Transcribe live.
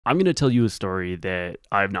I'm going to tell you a story that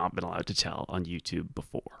I've not been allowed to tell on YouTube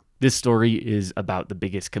before. This story is about the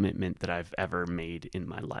biggest commitment that I've ever made in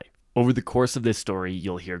my life. Over the course of this story,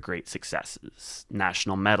 you'll hear great successes,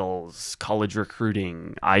 national medals, college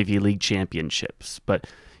recruiting, Ivy League championships, but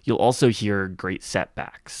you'll also hear great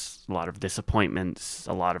setbacks, a lot of disappointments,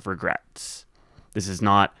 a lot of regrets. This is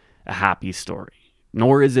not a happy story,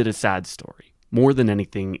 nor is it a sad story. More than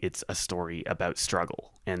anything, it's a story about struggle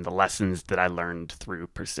and the lessons that I learned through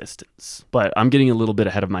persistence. But I'm getting a little bit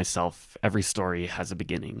ahead of myself. Every story has a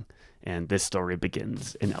beginning, and this story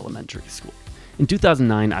begins in elementary school. In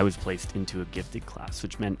 2009, I was placed into a gifted class,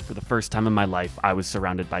 which meant for the first time in my life, I was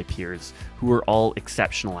surrounded by peers who were all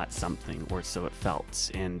exceptional at something, or so it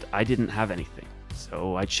felt, and I didn't have anything.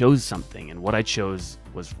 So I chose something, and what I chose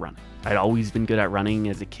was running. I'd always been good at running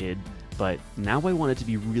as a kid, but now I wanted to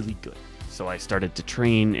be really good. So I started to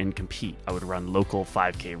train and compete. I would run local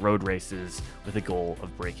 5K road races with a goal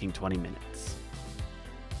of breaking 20 minutes.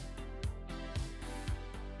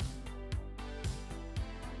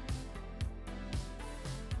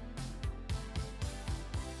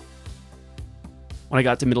 When I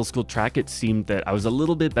got to middle school track, it seemed that I was a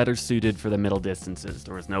little bit better suited for the middle distances.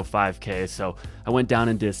 There was no 5K, so I went down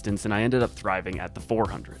in distance and I ended up thriving at the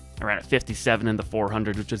 400. I ran at 57 in the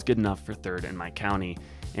 400, which was good enough for third in my county.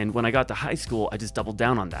 And when I got to high school, I just doubled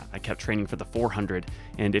down on that. I kept training for the 400,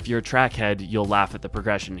 and if you're a track head, you'll laugh at the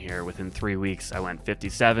progression here. Within 3 weeks, I went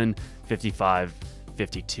 57, 55,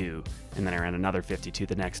 52, and then I ran another 52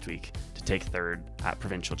 the next week to take third at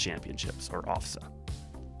provincial championships, or OFSA.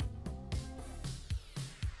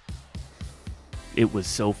 It was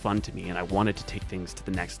so fun to me, and I wanted to take things to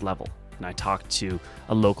the next level. And I talked to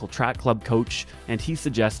a local track club coach, and he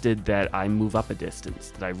suggested that I move up a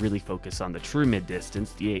distance, that I really focus on the true mid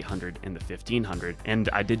distance, the 800 and the 1500, and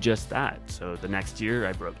I did just that. So the next year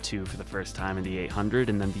I broke 2 for the first time in the 800,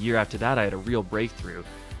 and then the year after that I had a real breakthrough.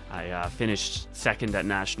 I finished second at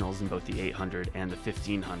nationals in both the 800 and the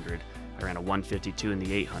 1500. I ran a 152 in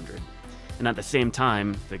the 800. And at the same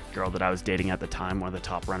time, the girl that I was dating at the time, one of the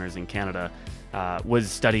top runners in Canada, was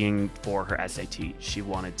studying for her SAT. She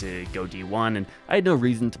wanted to go D1, and I had no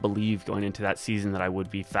reason to believe going into that season that I would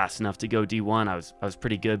be fast enough to go D1. I was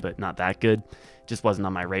pretty good, but not that good. Just wasn't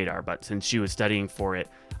on my radar. But since she was studying for it,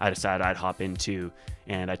 I decided I'd hop in too,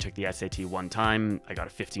 and I took the SAT one time. I got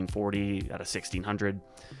a 1540 out of 1600,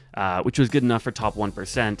 which was good enough for top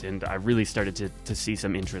 1%, and I really started to see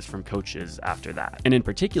some interest from coaches after that. And in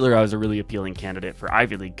particular, I was a really appealing candidate for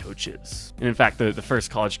Ivy League coaches. And in fact, the first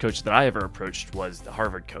college coach that I ever approached was the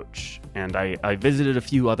Harvard coach. And I visited a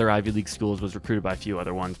few other Ivy League schools, was recruited by a few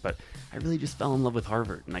other ones, but I really just fell in love with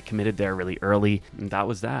Harvard, and I committed there really early, and that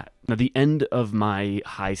was that. Now, the end of my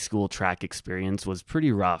high school track experience was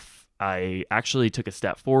pretty rough. I actually took a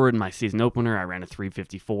step forward in my season opener. I ran a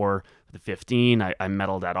 354 for the 15. I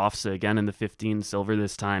medaled at OFSA again in the 15, silver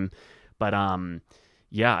this time. But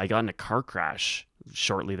yeah, I got in a car crash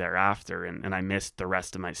shortly thereafter, and I missed the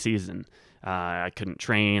rest of my season. I couldn't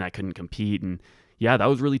train, I couldn't compete, and yeah, that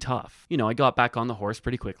was really tough. You know, I got back on the horse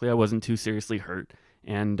pretty quickly. I wasn't too seriously hurt,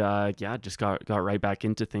 and yeah, just got right back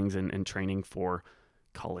into things and training for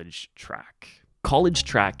college track. College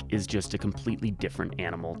track is just a completely different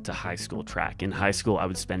animal to high school track. In high school, I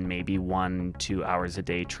would spend maybe 1-2 hours a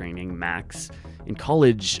day training max. In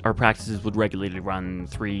college, our practices would regularly run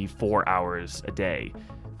 3-4 hours a day,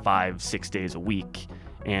 5-6 days a week.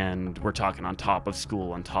 And we're talking on top of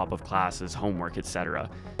school, on top of classes, homework, etc.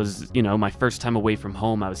 It was, you know, my first time away from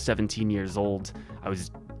home. I was 17 years old. I was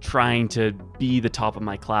trying to be the top of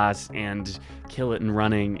my class and kill it in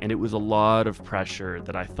running, and it was a lot of pressure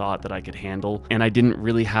that I thought that I could handle, and I didn't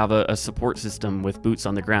really have a support system with boots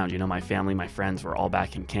on the ground. You know, my family, my friends were all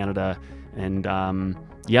back in Canada, and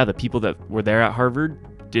yeah, the people that were there at Harvard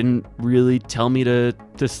didn't really tell me to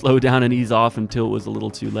slow down and ease off until it was a little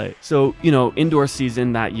too late. So, you know, indoor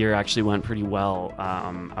season that year actually went pretty well.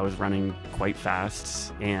 I was running quite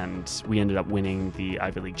fast, and we ended up winning the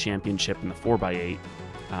Ivy League championship in the 4x8.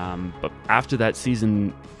 But after that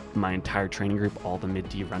season, my entire training group, all the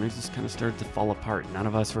mid-D runners, just kind of started to fall apart. None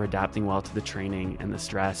of us were adapting well to the training and the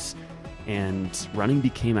stress, and running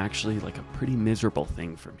became actually like a pretty miserable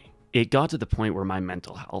thing for me. It got to the point where my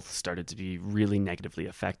mental health started to be really negatively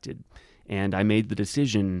affected, and I made the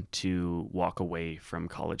decision to walk away from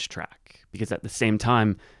college track, because at the same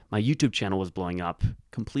time, my YouTube channel was blowing up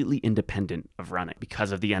completely independent of running.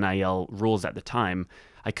 Because of the NIL rules at the time,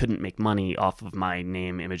 I couldn't make money off of my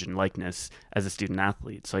name, image, and likeness as a student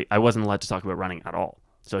athlete. So I wasn't allowed to talk about running at all.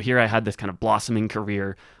 So here I had this kind of blossoming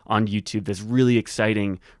career on YouTube, this really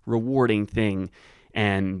exciting, rewarding thing.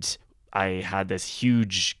 And I had this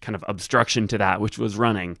huge kind of obstruction to that, which was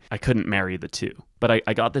running. I couldn't marry the two. But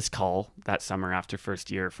I got this call that summer after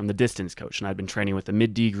first year from the distance coach, and I'd been training with the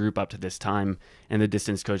mid-D group up to this time, and the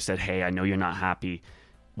distance coach said, hey, I know you're not happy.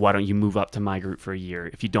 Why don't you move up to my group for a year?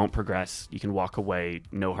 If you don't progress, you can walk away,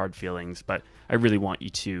 no hard feelings, but I really want you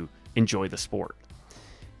to enjoy the sport.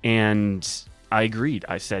 And I agreed.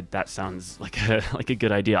 I said, that sounds like a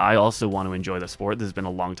good idea. I also want to enjoy the sport. This has been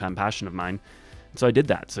a long time passion of mine. So I did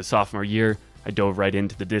that. So sophomore year, I dove right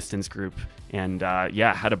into the distance group and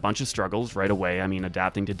had a bunch of struggles right away. I mean,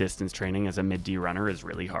 adapting to distance training as a mid-D runner is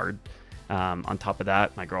really hard. On top of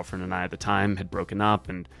that, my girlfriend and I at the time had broken up,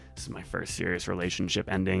 and this is my first serious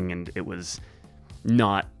relationship ending, and I was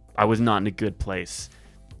not in a good place.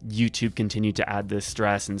 YouTube continued to add this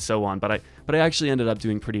stress and so on, but I actually ended up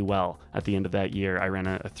doing pretty well at the end of that year. I ran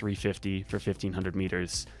a 350 for 1,500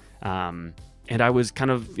 meters. And I was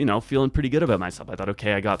kind of, feeling pretty good about myself. I thought,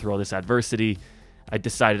 okay, I got through all this adversity. I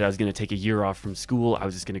decided I was going to take a year off from school. I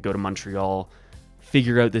was just going to go to Montreal,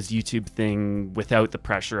 figure out this YouTube thing without the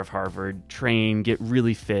pressure of Harvard, train, get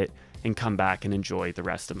really fit, and come back and enjoy the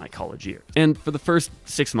rest of my college year. And for the first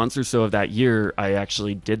 6 months or so of that year, I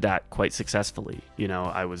actually did that quite successfully.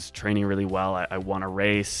 I was training really well. I won a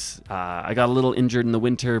race. I got a little injured in the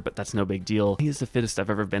winter, but that's no big deal. He is the fittest I've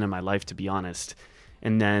ever been in my life, to be honest.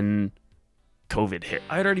 And then COVID hit.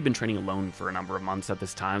 I had already been training alone for a number of months at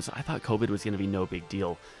this time, so I thought COVID was going to be no big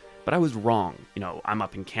deal. But I was wrong. I'm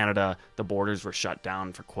up in Canada. The borders were shut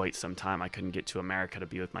down for quite some time. I couldn't get to America to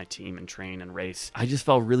be with my team and train and race. I just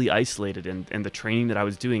felt really isolated, and the training that I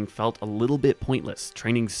was doing felt a little bit pointless.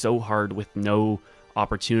 Training so hard with no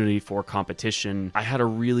opportunity for competition. I had a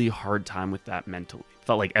really hard time with that mentally.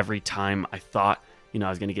 Felt like every time I thought, I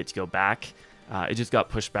was going to get to go back, it just got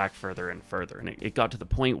pushed back further and further. And it got to the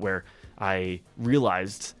point where I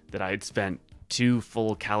realized that I had spent 2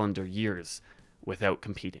 full calendar years without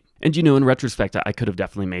competing. And in retrospect, I could have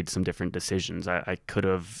definitely made some different decisions. I could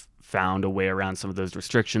have found a way around some of those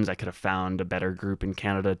restrictions. I could have found a better group in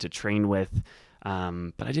Canada to train with.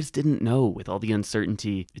 But I just didn't know. With all the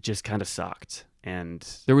uncertainty, it just kind of sucked. And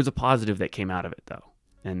there was a positive that came out of it, though.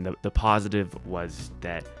 And the positive was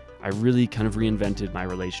that I really kind of reinvented my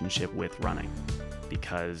relationship with running,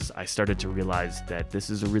 because I started to realize that this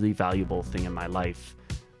is a really valuable thing in my life,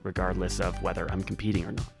 regardless of whether I'm competing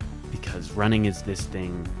or not. Because running is this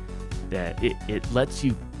thing that it lets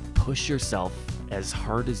you push yourself as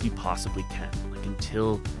hard as you possibly can,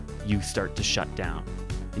 until you start to shut down.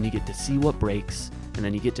 And you get to see what breaks, and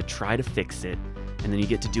then you get to try to fix it, and then you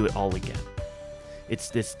get to do it all again. It's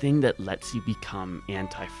this thing that lets you become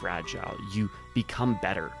anti-fragile. You become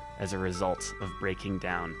better as a result of breaking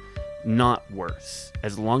down, not worse.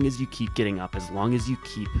 As long as you keep getting up, as long as you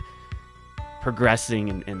keep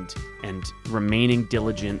progressing and remaining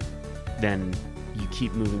diligent, then you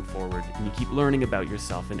keep moving forward and you keep learning about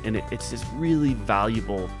yourself. And it's this really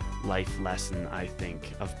valuable life lesson, I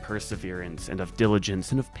think, of perseverance and of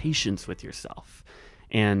diligence and of patience with yourself.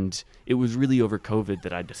 And it was really over COVID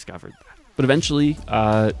that I discovered that. But eventually,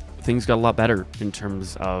 things got a lot better in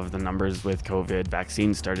terms of the numbers with COVID.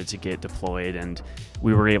 Vaccines started to get deployed, and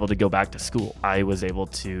we were able to go back to school. I was able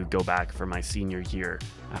to go back for my senior year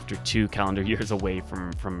after 2 calendar years away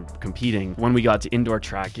from competing. When we got to indoor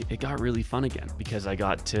track, it got really fun again, because I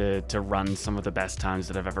got to run some of the best times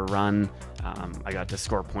that I've ever run. I got to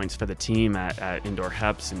score points for the team at indoor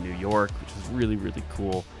HEPS in New York, which was really, really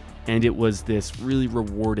cool. And it was this really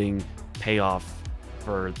rewarding payoff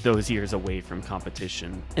for those years away from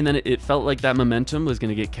competition. And then it felt like that momentum was going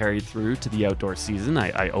to get carried through to the outdoor season.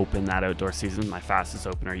 I opened that outdoor season, my fastest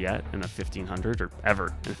opener yet, in a 1,500, or ever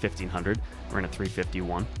in a 1,500, or in a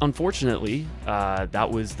 351. Unfortunately, that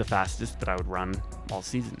was the fastest that I would run all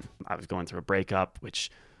season. I was going through a breakup, which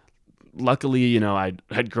luckily,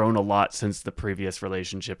 I'd grown a lot since the previous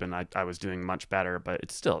relationship, and I was doing much better, but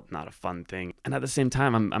it's still not a fun thing. And at the same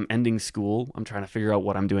time, I'm ending school. I'm trying to figure out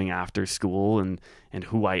what I'm doing after school and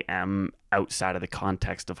who I am outside of the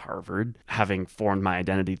context of Harvard, having formed my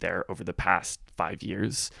identity there over the past 5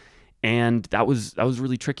 years. And that was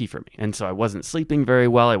really tricky for me. And so I wasn't sleeping very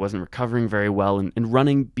well. I wasn't recovering very well. And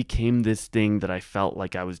running became this thing that I felt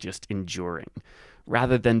like I was just enduring.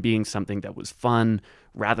 Rather than being something that was fun,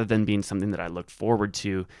 rather than being something that I looked forward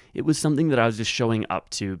to, it was something that I was just showing up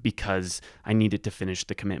to because I needed to finish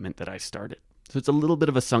the commitment that I started. So it's a little bit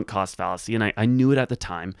of a sunk cost fallacy, and I knew it at the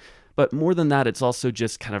time. But more than that, it's also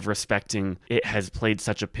just kind of respecting it has played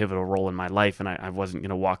such a pivotal role in my life, and I wasn't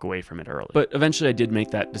going to walk away from it early. But eventually I did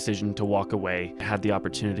make that decision to walk away. I had the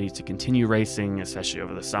opportunity to continue racing, especially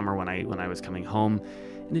over the summer when I was coming home,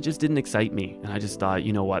 and it just didn't excite me. And I just thought,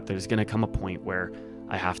 you know what, there's going to come a point where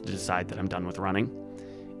I have to decide that I'm done with running.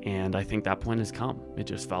 And I think that point has come. It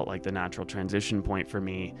just felt like the natural transition point for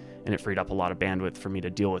me, and it freed up a lot of bandwidth for me to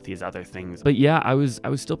deal with these other things. But yeah, I was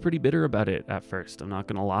still pretty bitter about it at first. I'm not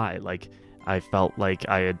gonna lie. Like, I felt like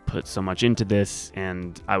I had put so much into this,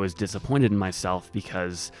 and I was disappointed in myself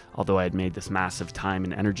because although I had made this massive time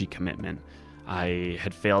and energy commitment, I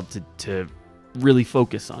had failed to really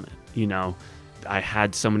focus on it. You know, I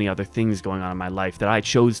had so many other things going on in my life that I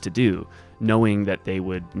chose to do, knowing that they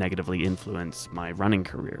would negatively influence my running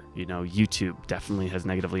career. You know, YouTube definitely has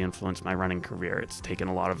negatively influenced my running career. It's taken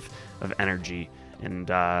a lot of energy and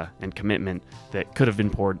commitment that could have been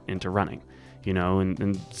poured into running, you know,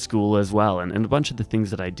 and school as well, and a bunch of the things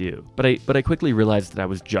that I do. But I quickly realized that I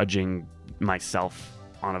was judging myself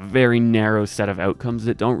on a very narrow set of outcomes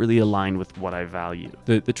that don't really align with what I value.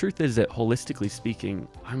 The truth is that, holistically speaking,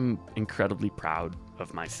 I'm incredibly proud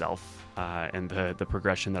of myself and the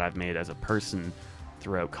progression that I've made as a person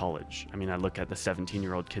throughout college. I mean, I look at the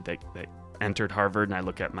 17-year-old kid that entered Harvard, and I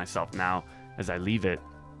look at myself now as I leave it,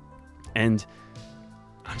 and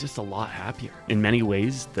I'm just a lot happier. In many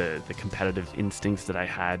ways, the competitive instincts that I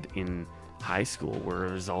had in high school were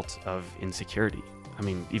a result of insecurity. I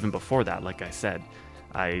mean, even before that, like I said,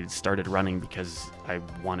 I started running because I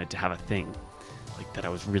wanted to have a thing like that I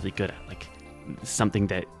was really good at, like something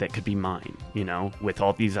that could be mine, you know, with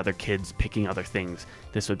all these other kids picking other things.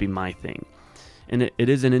 This would be my thing. And it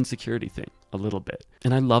is an insecurity thing a little bit.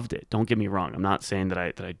 And I loved it. Don't get me wrong. I'm not saying that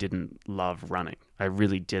I didn't love running. I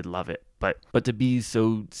really did love it. But to be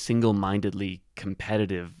so single-mindedly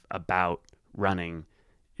competitive about running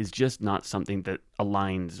is just not something that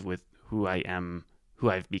aligns with who I am, who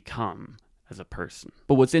I've become as a person.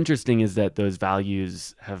 But what's interesting is that those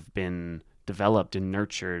values have been developed and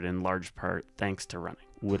nurtured in large part thanks to running.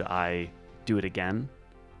 Would I do it again?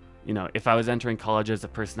 You know, if I was entering college as the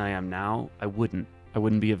person I am now, I wouldn't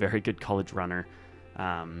be a very good college runner,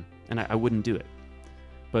 and I wouldn't do it.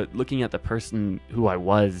 But looking at the person who I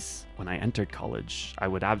was when I entered college, I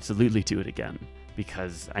would absolutely do it again,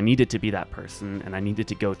 because I needed to be that person, and I needed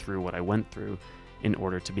to go through what I went through in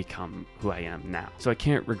order to become who I am now. So I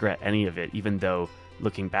can't regret any of it, even though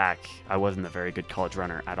looking back, I wasn't a very good college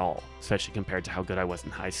runner at all, especially compared to how good I was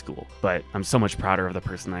in high school. But I'm so much prouder of the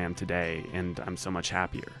person I am today, and I'm so much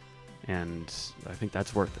happier. And I think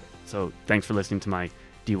that's worth it. So thanks for listening to my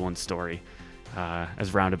D1 story.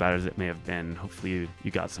 As roundabout as it may have been, hopefully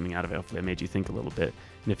you got something out of it. Hopefully I made you think a little bit.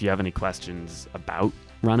 And if you have any questions about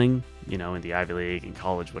running, you know, in the Ivy League, in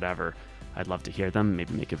college, whatever, I'd love to hear them,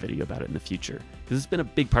 maybe make a video about it in the future. Because it's been a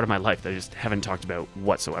big part of my life that I just haven't talked about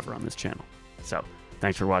whatsoever on this channel. So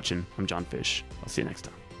thanks for watching. I'm John Fish. I'll see you next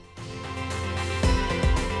time.